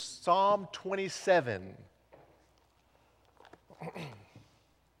Psalm 27.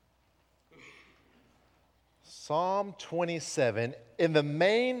 Psalm 27. And the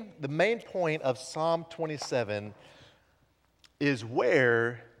main point of Psalm 27 is,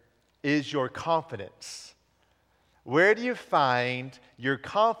 where is your confidence? Where do you find your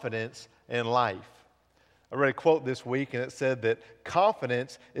confidence in life? I read a quote this week, and it said that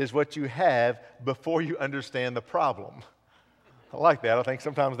confidence is what you have before you understand the problem. I like that. I think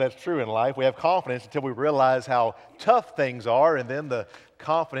sometimes that's true in life. We have confidence until we realize how tough things are, and then the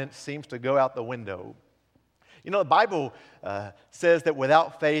confidence seems to go out the window. You know, the Bible says that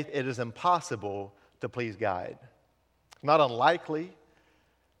without faith, it is impossible to please God. Not unlikely.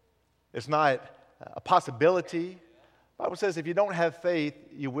 It's not a possibility. The Bible says if you don't have faith,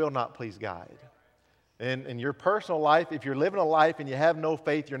 you will not please God. In your personal life, if you're living a life and you have no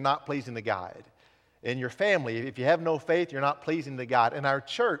faith, you're not pleasing to God. In your family, if you have no faith, you're not pleasing to God. In our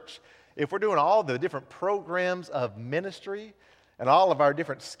church, if we're doing all the different programs of ministry and all of our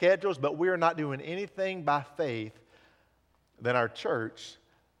different schedules, but we're not doing anything by faith, then our church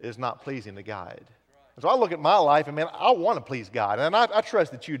is not pleasing to God. So I look at my life and, man, I want to please God. And I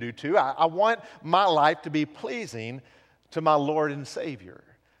trust that you do too. I want my life to be pleasing to my Lord and Savior.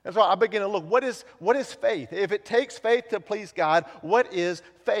 And so I begin to look, what is faith? If it takes faith to please God, what is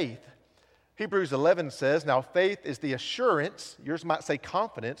faith? Hebrews 11 says, now faith is the assurance, yours might say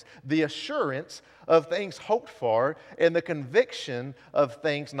confidence, the assurance of things hoped for and the conviction of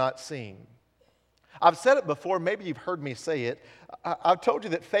things not seen. I've said it before, maybe you've heard me say it. I've told you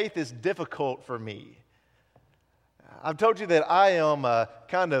that faith is difficult for me. I've told you that I am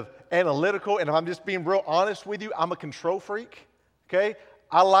kind of analytical, and if I'm just being real honest with you, I'm a control freak, okay?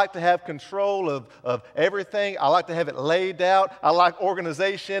 I like to have control of everything. I like to have it laid out. I like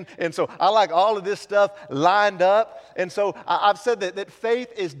organization. And so I like all of this stuff lined up. And so I've said that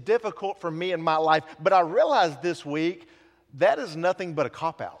faith is difficult for me in my life. But I realized this week that is nothing but a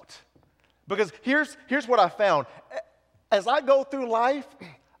cop-out. Because here's what I found. As I go through life,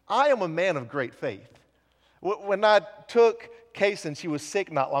 I am a man of great faith. When I took Kason, she was sick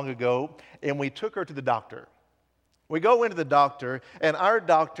not long ago, and we took her to the doctor. We go into the doctor, and our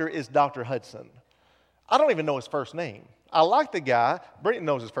doctor is Dr. Hudson. I don't even know his first name. I like the guy. Brittany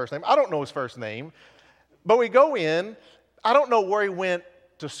knows his first name. I don't know his first name. But we go in. I don't know where he went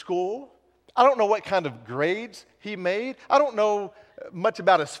to school. I don't know what kind of grades he made. I don't know much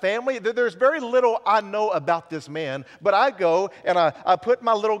about his family. There's very little I know about this man. But I go and I put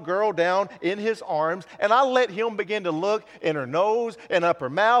my little girl down in his arms, and I let him begin to look in her nose and up her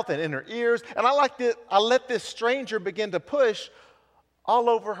mouth and in her ears. And I let this stranger begin to push all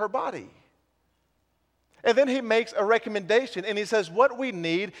over her body. And then he makes a recommendation, and he says, what we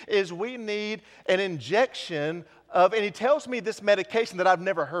need is an injection of, and he tells me this medication that I've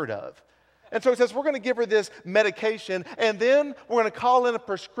never heard of. And so he says, we're going to give her this medication, and then we're going to call in a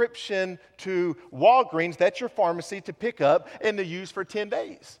prescription to Walgreens, that's your pharmacy, to pick up and to use for 10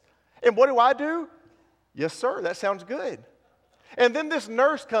 days. And what do? Yes, sir, that sounds good. And then this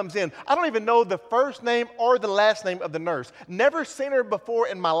nurse comes in. I don't even know the first name or the last name of the nurse. Never seen her before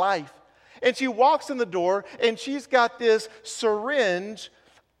in my life. And she walks in the door, and she's got this syringe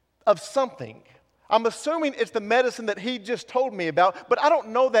of something. I'm assuming it's the medicine that he just told me about, but I don't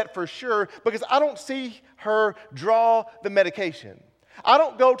know that for sure because I don't see her draw the medication. I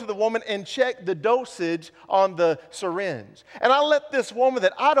don't go to the woman and check the dosage on the syringe. And I let this woman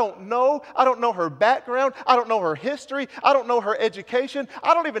that I don't know her background, I don't know her history, I don't know her education,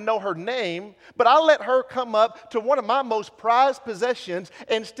 I don't even know her name, but I let her come up to one of my most prized possessions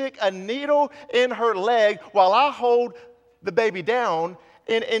and stick a needle in her leg while I hold the baby down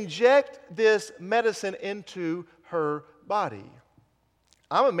and inject this medicine into her body.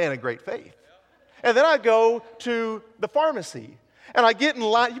 I'm a man of great faith. And then I go to the pharmacy, and I get in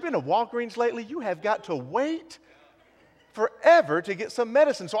line. You've been to Walgreens lately? You have got to wait forever to get some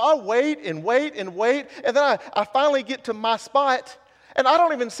medicine. So I wait, and then I finally get to my spot, and I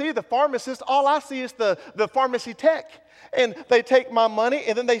don't even see the pharmacist. All I see is the pharmacy tech. And they take my money,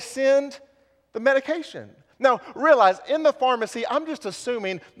 and then they send the medication. Now, realize, in the pharmacy, I'm just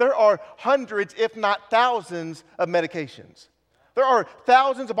assuming there are hundreds, if not thousands, of medications. There are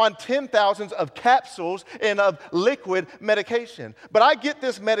thousands upon 10,000s of capsules and of liquid medication. But I get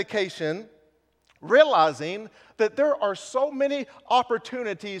this medication realizing that there are so many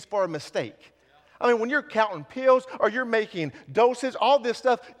opportunities for a mistake. I mean, when you're counting pills or you're making doses, all this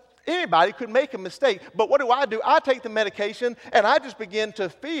stuff, anybody could make a mistake. But what do? I take the medication and I just begin to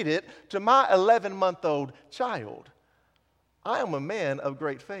feed it to my 11-month-old child. I am a man of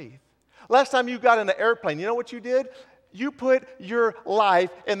great faith. Last time you got in an airplane, you know what you did? you put your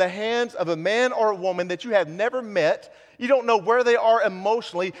life in the hands of a man or a woman that you have never met. You don't know where they are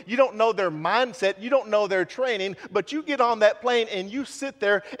emotionally. You don't know their mindset. You don't know their training. But you get on that plane and you sit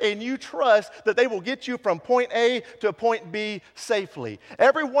there and you trust that they will get you from point A to point B safely.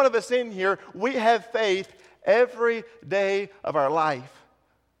 Every one of us in here, we have faith every day of our life.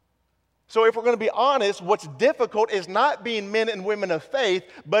 So if we're going to be honest, what's difficult is not being men and women of faith,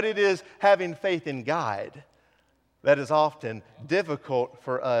 but it is having faith in God. That is often difficult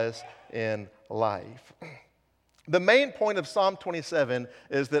for us in life. The main point of Psalm 27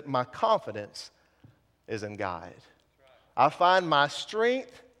 is that my confidence is in God. I find my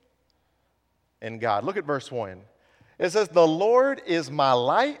strength in God. Look at verse 1. It says, "The Lord is my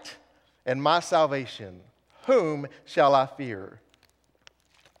light and my salvation. Whom shall I fear?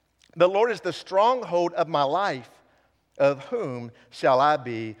 The Lord is the stronghold of my life. Of whom shall I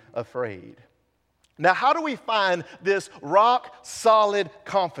be afraid?" Now, how do we find this rock-solid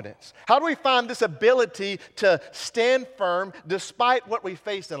confidence? How do we find this ability to stand firm despite what we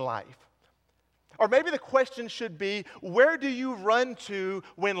face in life? Or maybe the question should be, where do you run to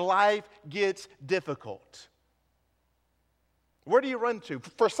when life gets difficult? Where do you run to?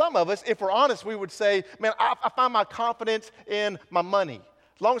 For some of us, if we're honest, we would say, man, I find my confidence in my money.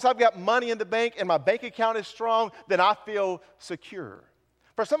 As long as I've got money in the bank and my bank account is strong, then I feel secure.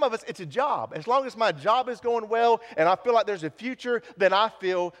 For some of us, it's a job. As long as my job is going well and I feel like there's a future, then I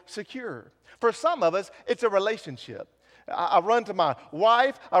feel secure. For some of us, it's a relationship. I run to my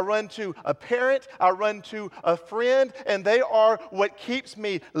wife, I run to a parent, I run to a friend, and they are what keeps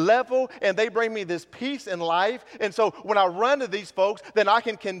me level, and they bring me this peace in life. And so when I run to these folks, then I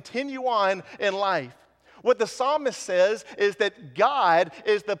can continue on in life. What the psalmist says is that God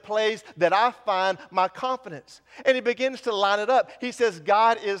is the place that I find my confidence. And he begins to line it up. He says,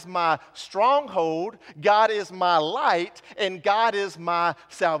 God is my stronghold, God is my light, and God is my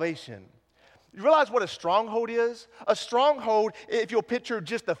salvation. You realize what a stronghold is? A stronghold, if you'll picture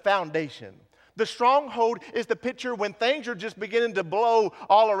just the foundation. The stronghold is the picture when things are just beginning to blow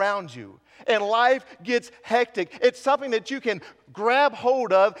all around you and life gets hectic. It's something that you can grab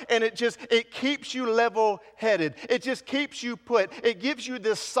hold of, and it keeps you level-headed. It just keeps you put. It gives you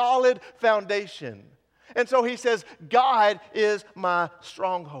this solid foundation. And so he says, God is my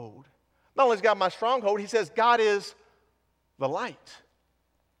stronghold. Not only is God my stronghold, he says God is the light.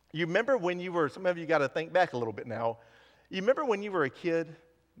 You remember when you were, some of you got to think back a little bit now. You remember when you were a kid?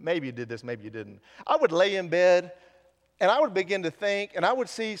 Maybe you did this, maybe you didn't. I would lay in bed, and I would begin to think, and I would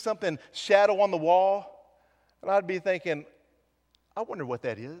see something shadow on the wall, and I'd be thinking, I wonder what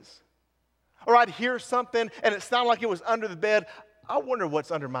that is. Or I'd hear something, and it sounded like it was under the bed. I wonder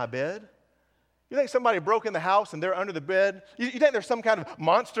what's under my bed. You think somebody broke in the house and they're under the bed? You think there's some kind of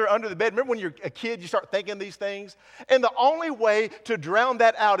monster under the bed? Remember when you're a kid, you start thinking these things? And the only way to drown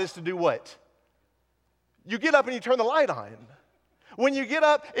that out is to do what? You get up and you turn the light on. When you get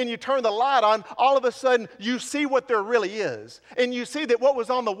up and you turn the light on, all of a sudden you see what there really is. And you see that what was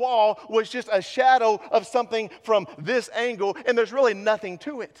on the wall was just a shadow of something from this angle, and there's really nothing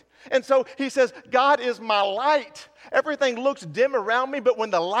to it. And so he says, God is my light. Everything looks dim around me, but when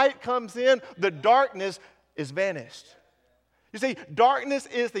the light comes in, the darkness is vanished. You see, darkness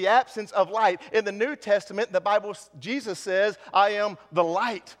is the absence of light. In the New Testament, the Bible, Jesus says, I am the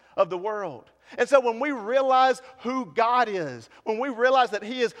light of the world. And so when we realize who God is, when we realize that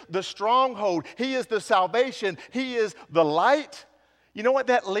he is the stronghold, he is the salvation, he is the light, you know what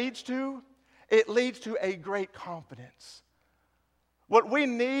that leads to? It leads to a great confidence. What we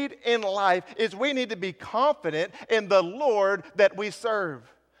need in life is we need to be confident in the Lord that we serve.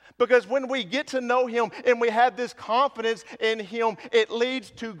 Because when we get to know him and we have this confidence in him, it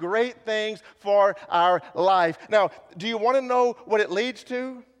leads to great things for our life. Now, do you want to know what it leads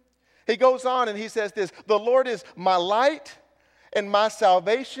to? He goes on and he says this, the Lord is my light and my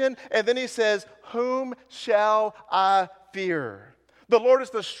salvation. And then he says, whom shall I fear? The Lord is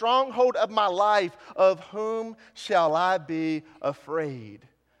the stronghold of my life. Of whom shall I be afraid?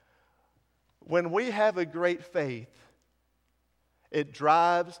 When we have a great faith, it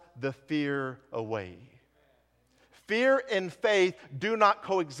drives the fear away. Fear and faith do not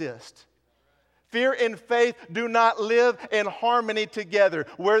coexist. Fear and faith do not live in harmony together.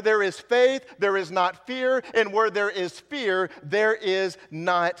 Where there is faith, there is not fear. And where there is fear, there is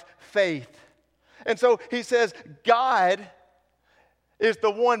not faith. And so he says, God is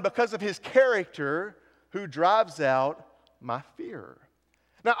the one, because of his character, who drives out my fear.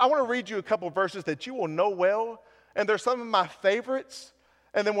 Now, I want to read you a couple of verses that you will know well. And they're some of my favorites.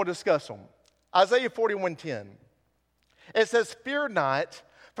 And then we'll discuss them. Isaiah 41:10. It says, fear not,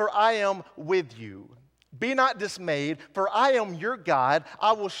 for I am with you. Be not dismayed, for I am your God.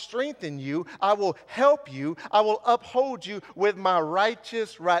 I will strengthen you. I will help you. I will uphold you with my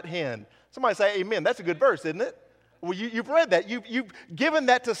righteous right hand. Somebody say amen. That's a good verse, isn't it? Well, you've read that. You've given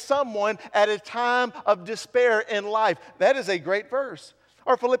that to someone at a time of despair in life. That is a great verse.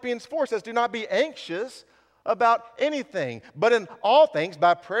 Or Philippians 4 says, do not be anxious about anything, but in all things,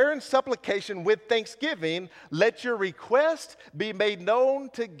 by prayer and supplication with thanksgiving, let your request be made known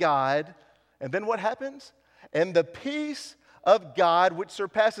to God. And then what happens? And the peace of God, which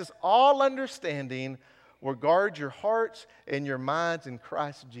surpasses all understanding, will guard your hearts and your minds in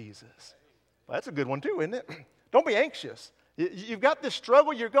Christ Jesus. Well, that's a good one too, isn't it? Don't be anxious. You've got this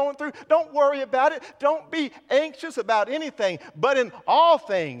struggle you're going through. Don't worry about it. Don't be anxious about anything. But in all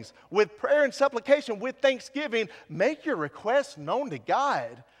things, with prayer and supplication, with thanksgiving, make your requests known to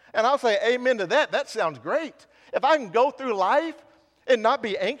God. And I'll say amen to that. That sounds great. If I can go through life and not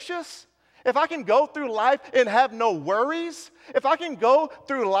be anxious, if I can go through life and have no worries, if I can go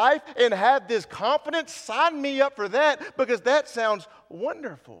through life and have this confidence, sign me up for that, because that sounds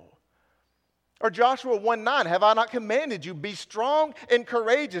wonderful. Or Joshua 1:9, have I not commanded you, be strong and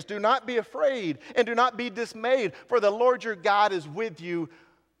courageous, do not be afraid and do not be dismayed, for the Lord your God is with you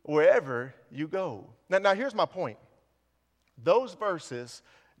wherever you go. Now here's my point. Those verses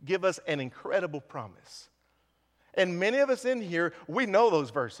give us an incredible promise. And many of us in here, we know those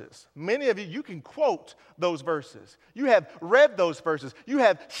verses. Many of you, you can quote those verses. You have read those verses. You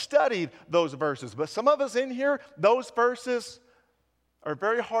have studied those verses. But some of us in here, those verses are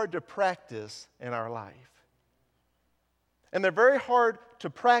very hard to practice in our life. And they're very hard to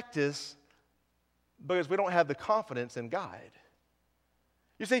practice because we don't have the confidence in God.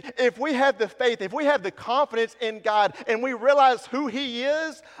 You see, if we have the faith, if we have the confidence in God and we realize who He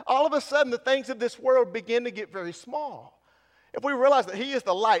is, all of a sudden the things of this world begin to get very small. If we realize that He is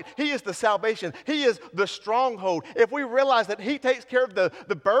the light, He is the salvation, He is the stronghold, if we realize that He takes care of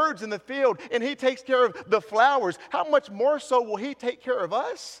the birds in the field and He takes care of the flowers, how much more so will He take care of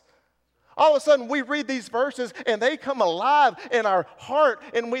us? All of a sudden we read these verses and they come alive in our heart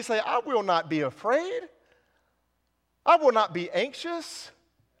and we say, I will not be afraid. I will not be anxious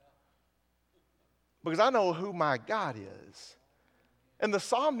because I know who my God is. And the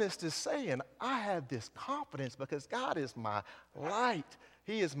psalmist is saying, I have this confidence because God is my light.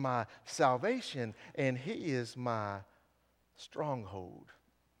 He is my salvation, and He is my stronghold.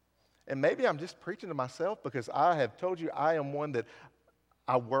 And maybe I'm just preaching to myself because I have told you I am one that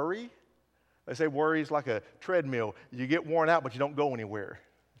I worry. They say worry is like a treadmill. You get worn out, but you don't go anywhere.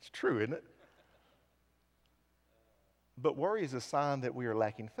 It's true, isn't it? But worry is a sign that we are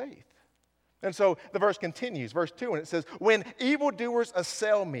lacking faith. And so the verse continues, verse 2, and it says, when evildoers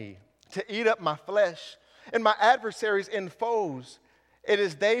assail me to eat up my flesh, and my adversaries and foes, it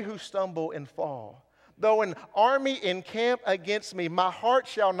is they who stumble and fall. Though an army encamp against me, my heart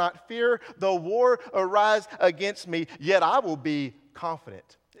shall not fear. Though war arise against me, yet I will be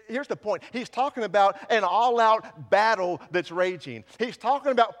confident. Here's the point. He's talking about an all-out battle that's raging. He's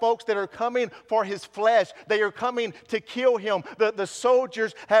talking about folks that are coming for his flesh. They are coming to kill him. The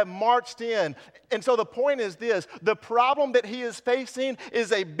soldiers have marched in. And so the point is this. The problem that he is facing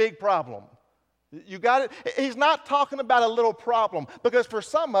is a big problem. You got it? He's not talking about a little problem, because for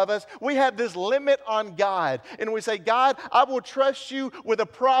some of us, we have this limit on God. And we say, God, I will trust you with a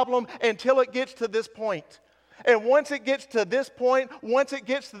problem until it gets to this point. And once it gets to this point, once it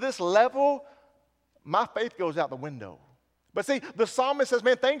gets to this level, my faith goes out the window. But see, the psalmist says,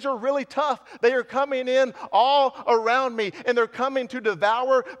 man, things are really tough. They are coming in all around me, and they're coming to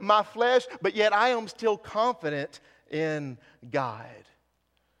devour my flesh, but yet I am still confident in God.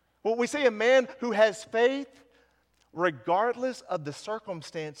 Well, we see a man who has faith regardless of the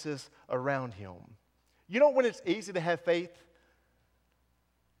circumstances around him. You know when it's easy to have faith?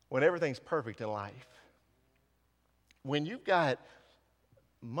 When everything's perfect in life. When you've got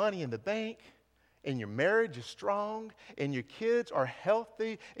money in the bank and your marriage is strong and your kids are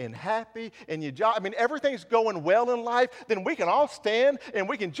healthy and happy and your job, everything's going well in life, then we can all stand and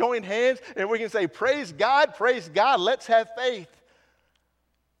we can join hands and we can say, praise God, let's have faith.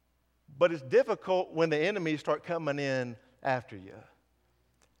 But it's difficult when the enemies start coming in after you.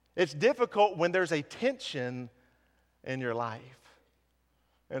 It's difficult when there's a tension in your life.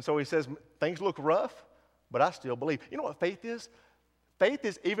 And so he says, things look rough, but I still believe. You know what faith is? Faith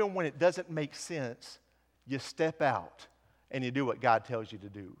is even when it doesn't make sense, you step out and you do what God tells you to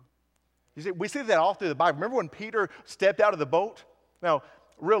do. You see, we see that all through the Bible. Remember when Peter stepped out of the boat? Now,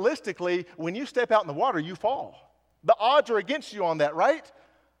 realistically, when you step out in the water, you fall. The odds are against you on that, right?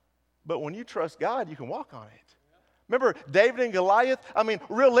 But when you trust God, you can walk on it. Remember David and Goliath? I mean,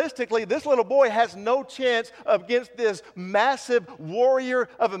 realistically, this little boy has no chance against this massive warrior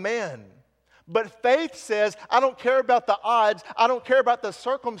of a man. But faith says, I don't care about the odds. I don't care about the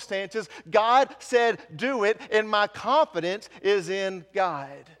circumstances. God said, do it, and my confidence is in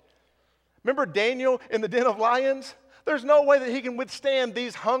God. Remember Daniel in the den of lions? There's no way that he can withstand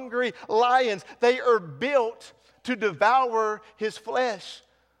these hungry lions. They are built to devour his flesh.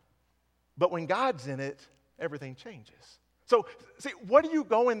 But when God's in it, everything changes. So, see, what are you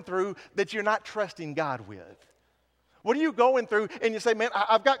going through that you're not trusting God with? What are you going through and you say, man,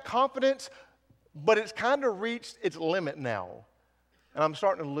 I've got confidence, but it's kind of reached its limit now, and I'm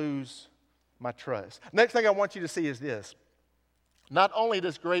starting to lose my trust. Next thing I want you to see is this. Not only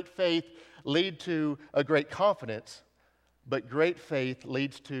does great faith lead to a great confidence, but great faith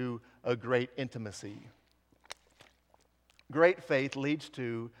leads to a great intimacy. Great faith leads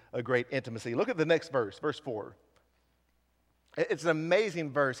to a great intimacy. Look at the next verse, verse 4. It's an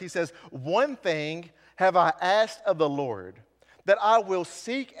amazing verse. He says, one thing have I asked of the Lord, that I will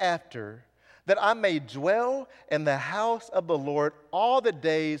seek after, that I may dwell in the house of the Lord all the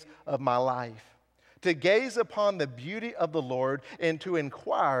days of my life, to gaze upon the beauty of the Lord and to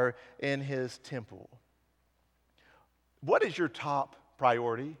inquire in his temple. What is your top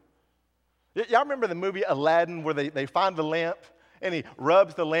priority? Y'all remember the movie Aladdin where they find the lamp and he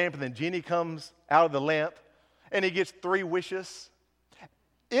rubs the lamp and then genie comes out of the lamp and he gets 3 wishes?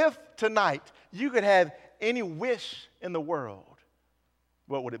 If tonight you could have any wish in the world,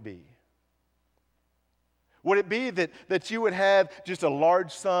 what would it be? Would it be that you would have just a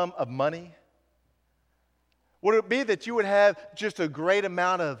large sum of money? Would it be that you would have just a great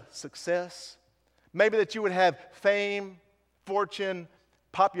amount of success? Maybe that you would have fame, fortune,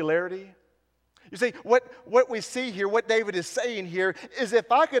 popularity? You see, what we see here, what David is saying here, is if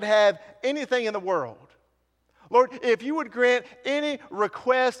I could have anything in the world, Lord, if you would grant any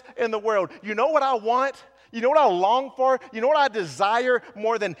request in the world, you know what I want? You know what I long for? You know what I desire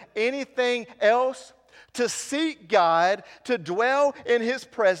more than anything else? To seek God, to dwell in his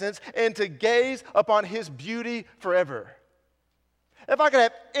presence, and to gaze upon his beauty forever. If I could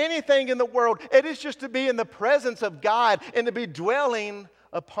have anything in the world, it is just to be in the presence of God and to be dwelling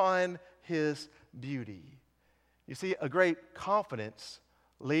upon his beauty. You see, a great confidence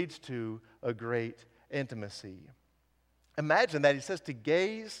leads to a great intimacy. Imagine that. He says to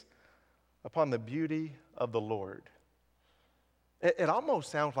gaze upon the beauty of the Lord. It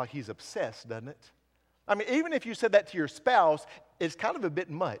almost sounds like he's obsessed, doesn't it? I mean, even if you said that to your spouse, it's kind of a bit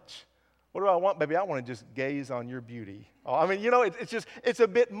much. What do I want, baby? I want to just gaze on your beauty. Oh, I mean, you know, it's a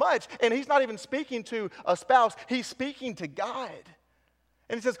bit much. And he's not even speaking to a spouse. He's speaking to God.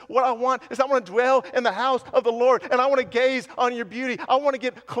 And he says, what I want is I want to dwell in the house of the Lord, and I want to gaze on your beauty. I want to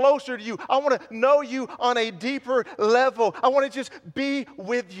get closer to you. I want to know you on a deeper level. I want to just be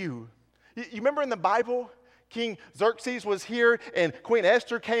with you. You remember in the Bible, King Xerxes was here, and Queen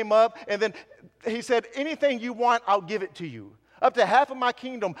Esther came up, and then he said, anything you want, I'll give it to you. Up to half of my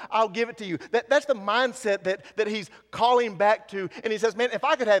kingdom, I'll give it to you. That's the mindset that he's calling back to. And he says, man, if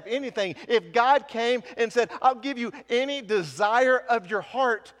I could have anything, if God came and said, I'll give you any desire of your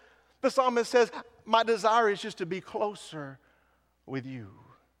heart, the psalmist says, my desire is just to be closer with you.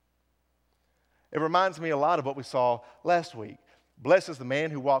 It reminds me a lot of what we saw last week. Blessed is the man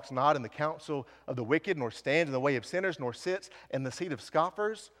who walks not in the counsel of the wicked, nor stands in the way of sinners, nor sits in the seat of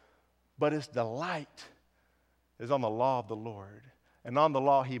scoffers, but his delight is on the law of the Lord, and on the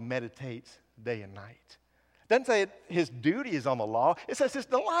law he meditates day and night. It doesn't say his duty is on the law, it says his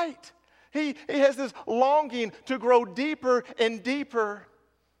delight. He has this longing to grow deeper and deeper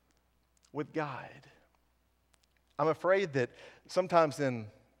with God. I'm afraid that sometimes in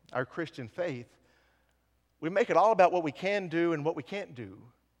our Christian faith, we make it all about what we can do and what we can't do.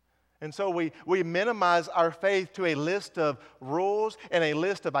 And so we minimize our faith to a list of rules and a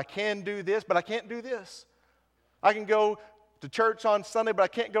list of I can do this, but I can't do this. I can go to church on Sunday, but I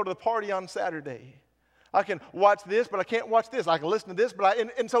can't go to the party on Saturday. I can watch this, but I can't watch this. I can listen to this, but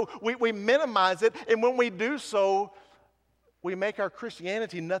and so we minimize it, and when we do so, we make our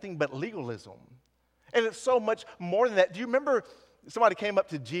Christianity nothing but legalism. And it's so much more than that. Do you remember somebody came up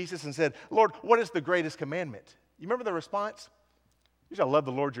to Jesus and said, Lord, what is the greatest commandment? You remember the response? You shall love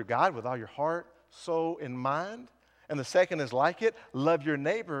the Lord your God with all your heart, soul, and mind. And the second is like it, love your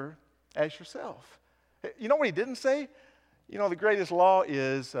neighbor as yourself. You know what he didn't say? You know, the greatest law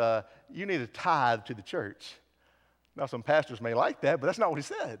is you need a tithe to the church. Now, some pastors may like that, but that's not what he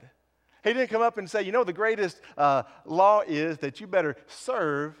said. He didn't come up and say, you know, the greatest law is that you better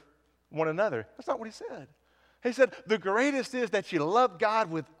serve one another. That's not what he said. He said, the greatest is that you love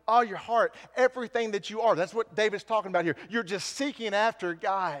God with all your heart, everything that you are. That's what David's talking about here. You're just seeking after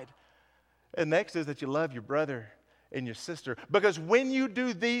God. And next is that you love your brother and your sister. Because when you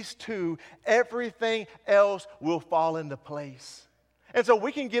do these two, everything else will fall into place. And so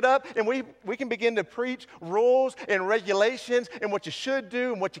we can get up and we can begin to preach rules and regulations and what you should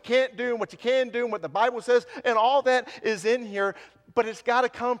do and what you can't do and what you can do and what the Bible says. And all that is in here. But it's got to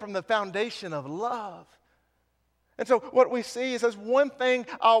come from the foundation of love. And so what we see is there's one thing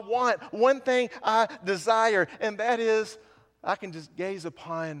I want, one thing I desire, and that is I can just gaze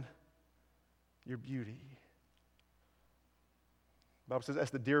upon your beauty. The Bible says,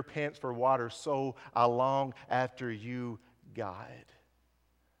 as the deer pants for water, so I long after you, God.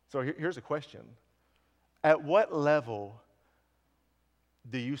 So here's a question. At what level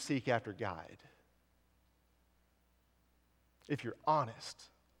do you seek after God? If you're honest,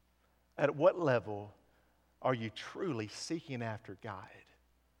 at what level are you truly seeking after God?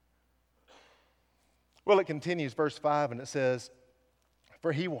 Well, it continues, verse 5, and it says,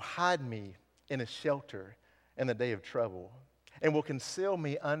 for he will hide me in a shelter in the day of trouble, and will conceal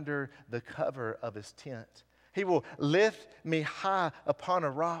me under the cover of his tent. He will lift me high upon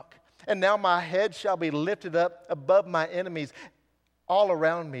a rock, and now my head shall be lifted up above my enemies all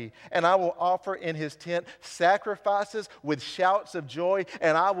around me, and I will offer in his tent sacrifices with shouts of joy,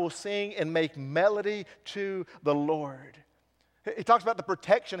 and I will sing and make melody to the Lord. He talks about the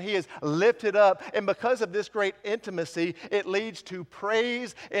protection. He is lifted up, and because of this great intimacy, it leads to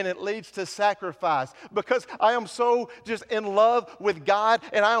praise and it leads to sacrifice. Because I am so just in love with God,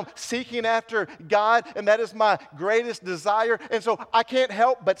 and I am seeking after God, and that is my greatest desire, and so I can't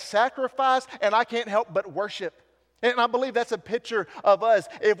help but sacrifice, and I can't help but worship. And I believe that's a picture of us.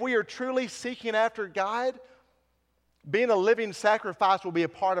 If we are truly seeking after God, being a living sacrifice will be a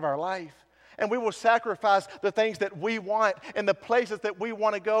part of our life. And we will sacrifice the things that we want and the places that we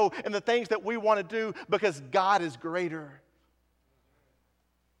want to go and the things that we want to do because God is greater.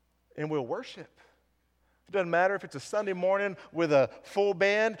 And we'll worship. It doesn't matter if it's a Sunday morning with a full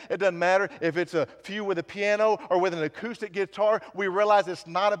band. It doesn't matter if it's a few with a piano or with an acoustic guitar. We realize it's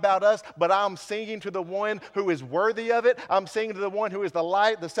not about us, but I'm singing to the one who is worthy of it. I'm singing to the one who is the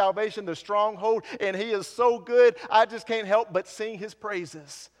light, the salvation, the stronghold, and he is so good, I just can't help but sing his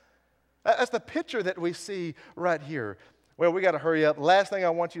praises. That's the picture that we see right here. Well, we got to hurry up. Last thing I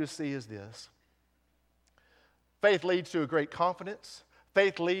want you to see is this. Faith leads to a great confidence.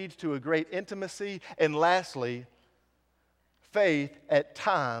 Faith leads to a great intimacy. And lastly, faith at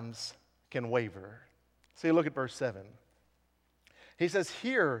times can waver. See, look at verse 7. He says,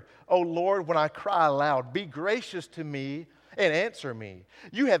 hear, O Lord, when I cry aloud. Be gracious to me and answer me.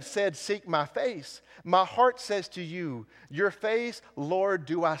 You have said, seek my face. My heart says to you, your face, Lord,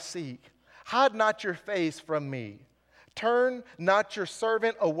 do I seek. Hide not your face from me. Turn not your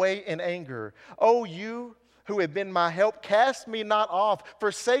servant away in anger. O you who have been my help, cast me not off.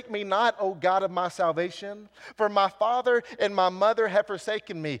 Forsake me not, O God of my salvation. For my father and my mother have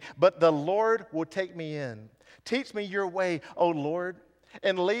forsaken me, but the Lord will take me in. Teach me your way, O Lord,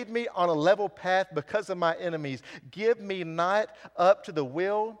 and lead me on a level path because of my enemies. Give me not up to the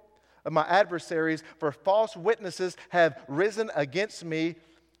will of my adversaries, for false witnesses have risen against me,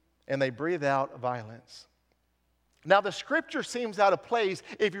 and they breathe out violence. Now, the scripture seems out of place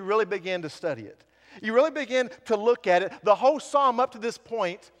if you really begin to study it. You really begin to look at it. The whole psalm up to this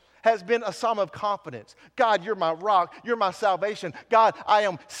point has been a psalm of confidence. God, you're my rock. You're my salvation. God, I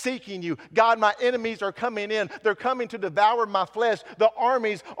am seeking you. God, my enemies are coming in. They're coming to devour my flesh. The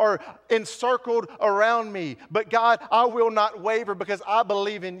armies are encircled around me. But God, I will not waver because I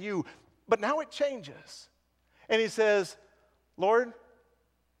believe in you. But now it changes. And he says, Lord,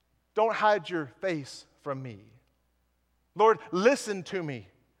 don't hide your face from me. Lord, listen to me.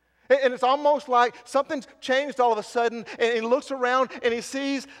 And it's almost like something's changed all of a sudden, and he looks around and he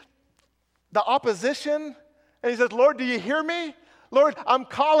sees the opposition, and he says, Lord, do you hear me? Lord, I'm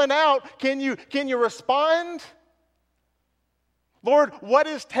calling out. Can you respond? Lord, what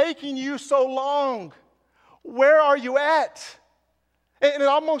is taking you so long? Where are you at? And it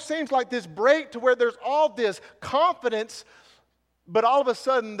almost seems like this break to where there's all this confidence, but all of a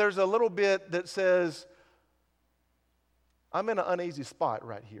sudden there's a little bit that says, I'm in an uneasy spot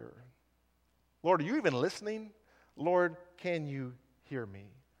right here. Lord, are you even listening? Lord, can you hear me?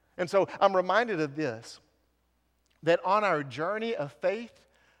 And so I'm reminded of this, that on our journey of faith,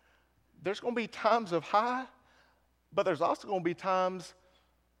 there's going to be times of high, but there's also going to be times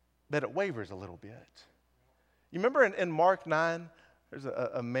that it wavers a little bit. You remember in Mark 9, there's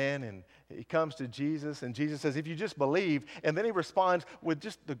a man, and he comes to Jesus, and Jesus says, if you just believe, and then he responds with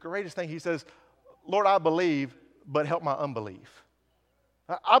just the greatest thing. He says, Lord, I believe, but help my unbelief.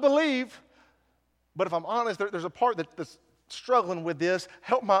 I believe, but if I'm honest, there's a part that's struggling with this.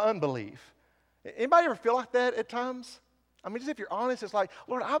 Help my unbelief. Anybody ever feel like that at times? I mean, just if you're honest, it's like,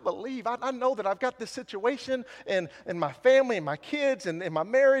 Lord, I believe. I know that I've got this situation in my family and my kids and in my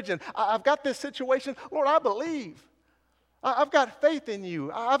marriage, and I've got this situation. Lord, I believe. I've got faith in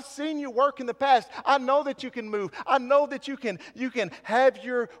you. I've seen you work in the past. I know that you can move. I know that you can have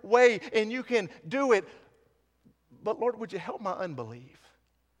your way and you can do it. But Lord, would you help my unbelief?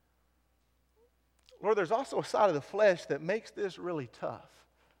 Lord, there's also a side of the flesh that makes this really tough.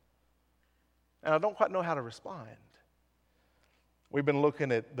 And I don't quite know how to respond. We've been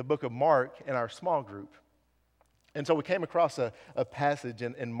looking at the book of Mark in our small group. And so we came across a passage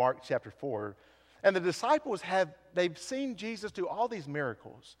in Mark chapter 4. And the disciples they've seen Jesus do all these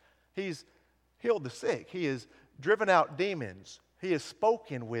miracles. He's healed the sick. He has driven out demons. He has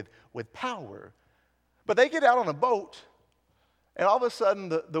spoken with power. But they get out on a boat, and all of a sudden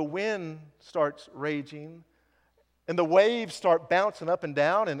the wind starts raging, and the waves start bouncing up and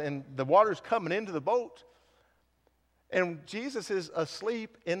down, and the water's coming into the boat. And Jesus is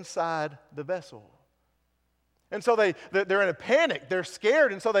asleep inside the vessel. And so they're in a panic. They're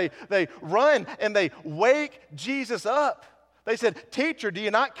scared. And so they run and they wake Jesus up. They said, "Teacher, do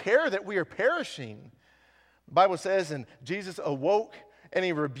you not care that we are perishing?" The Bible says, and Jesus awoke and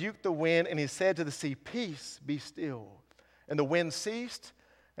he rebuked the wind and he said to the sea, "Peace, be still." And the wind ceased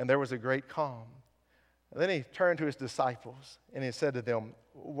and there was a great calm. And then he turned to his disciples and he said to them,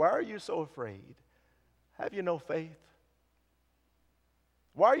 "Why are you so afraid? Have you no faith?"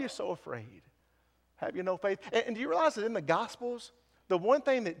 Why are you so afraid? Have you no faith? And do you realize that in the Gospels, the one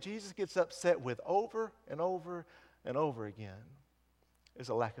thing that Jesus gets upset with over and over and over again is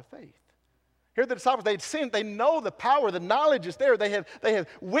a lack of faith. Here the disciples, they'd seen, they know the power, the knowledge is there. They have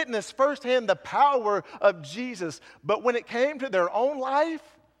witnessed firsthand the power of Jesus. But when it came to their own life,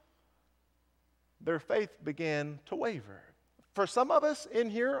 their faith began to waver. For some of us in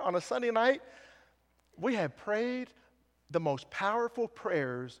here on a Sunday night, we have prayed the most powerful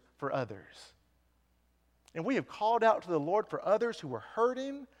prayers for others. And we have called out to the Lord for others who were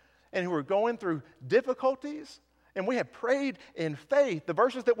hurting and who were going through difficulties. And we have prayed in faith. The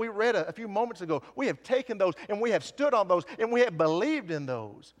verses that we read a few moments ago, we have taken those and we have stood on those and we have believed in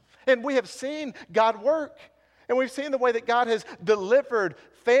those. And we have seen God work. And we've seen the way that God has delivered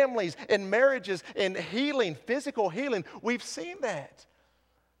families and marriages and healing, physical healing. We've seen that.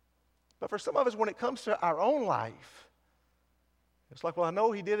 But for some of us, when it comes to our own life, it's like, well, I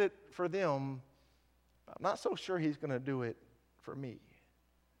know He did it for them. I'm not so sure He's going to do it for me.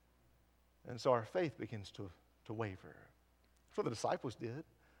 And so our faith begins to waver. That's what the disciples did.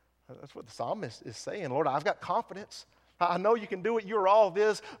 That's what the psalmist is saying. Lord, I've got confidence. I know you can do it. You're all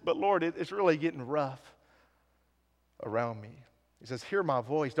this. But Lord, it's really getting rough around me. He says, hear my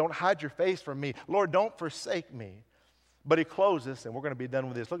voice. Don't hide your face from me. Lord, don't forsake me. But he closes, and we're going to be done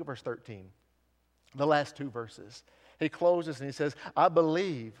with this. Look at verse 13. The last two verses. He closes and he says, I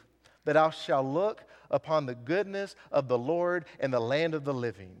believe that I shall look upon the goodness of the Lord in the land of the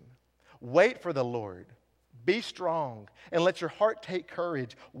living. Wait for the Lord. Be strong and let your heart take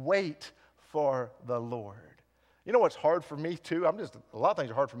courage. Wait for the Lord. You know what's hard for me too? A lot of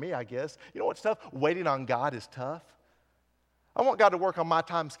things are hard for me, I guess. You know what's tough? Waiting on God is tough. I want God to work on my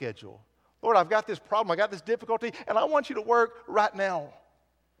time schedule. Lord, I've got this problem, I got this difficulty, and I want you to work right now.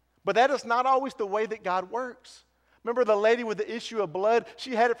 But that is not always the way that God works. Remember the lady with the issue of blood?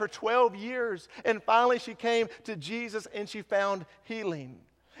 She had it for 12 years, and finally she came to Jesus and she found healing.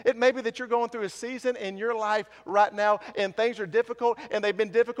 It may be that you're going through a season in your life right now and things are difficult and they've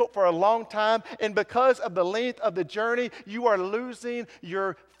been difficult for a long time, and because of the length of the journey, you are losing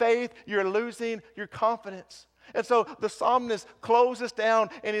your faith, you're losing your confidence. And so the psalmist closes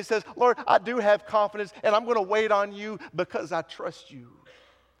down and he says, Lord, I do have confidence and I'm going to wait on you because I trust you.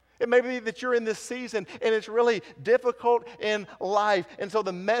 It may be that you're in this season and it's really difficult in life. And so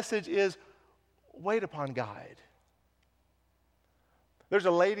the message is wait upon God. There's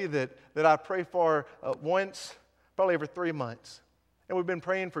a lady that I pray for once, probably every 3 months. And we've been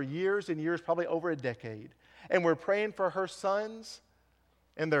praying for years and years, probably over a decade. And we're praying for her sons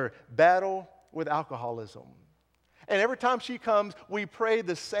and their battle with alcoholism. And every time she comes, we pray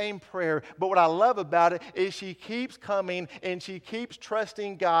the same prayer. But what I love about it is she keeps coming and she keeps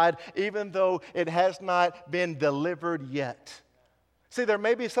trusting God even though it has not been delivered yet. See, there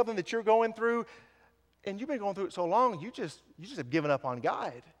may be something that you're going through and you've been going through it so long, you just have given up on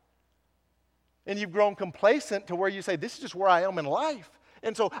God. And you've grown complacent to where you say, this is just where I am in life.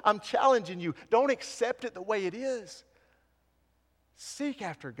 And so I'm challenging you, don't accept it the way it is. Seek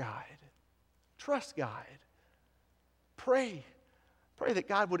after God. Trust God. Pray. Pray that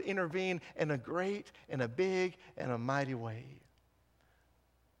God would intervene in a great and a big and a mighty way.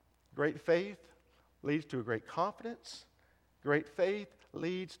 Great faith leads to a great confidence. Great faith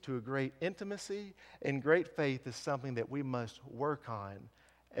leads to a great intimacy. And great faith is something that we must work on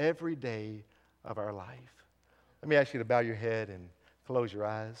every day of our life. Let me ask you to bow your head and close your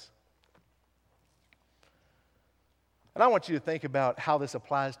eyes. And I want you to think about how this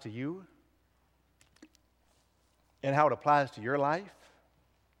applies to you and how it applies to your life.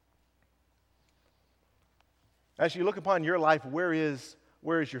 As you look upon your life, where is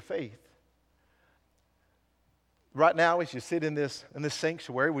your faith? Right now, as you sit in this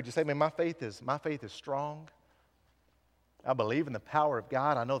sanctuary, would you say, man, my faith is strong. I believe in the power of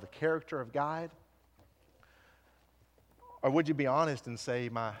God. I know the character of God. Or would you be honest and say,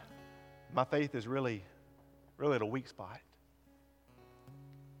 my faith is really at a weak spot?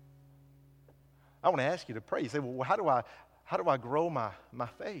 I want to ask you to pray. You say, well, how do I grow my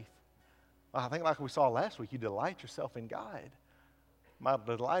faith? Well, I think like we saw last week, you delight yourself in God. My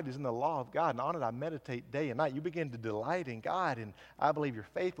delight is in the law of God, and on it I meditate day and night. You begin to delight in God, and I believe your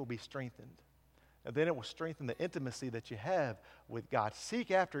faith will be strengthened. And then it will strengthen the intimacy that you have with God.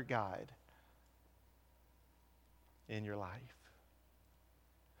 Seek after God in your life.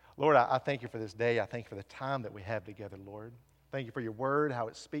 Lord, I thank you for this day. I thank you for the time that we have together, Lord. Thank you for your word, how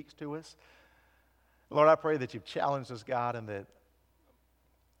it speaks to us. Lord, I pray that you've challenged us, God, and that,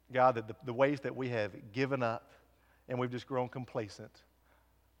 God, that the ways that we have given up and we've just grown complacent,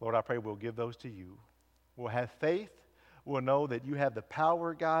 Lord, I pray we'll give those to you. We'll have faith. We'll know that you have the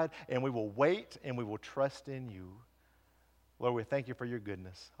power, God, and we will wait and we will trust in you. Lord, we thank you for your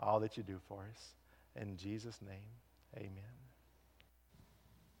goodness, all that you do for us. In Jesus' name, amen.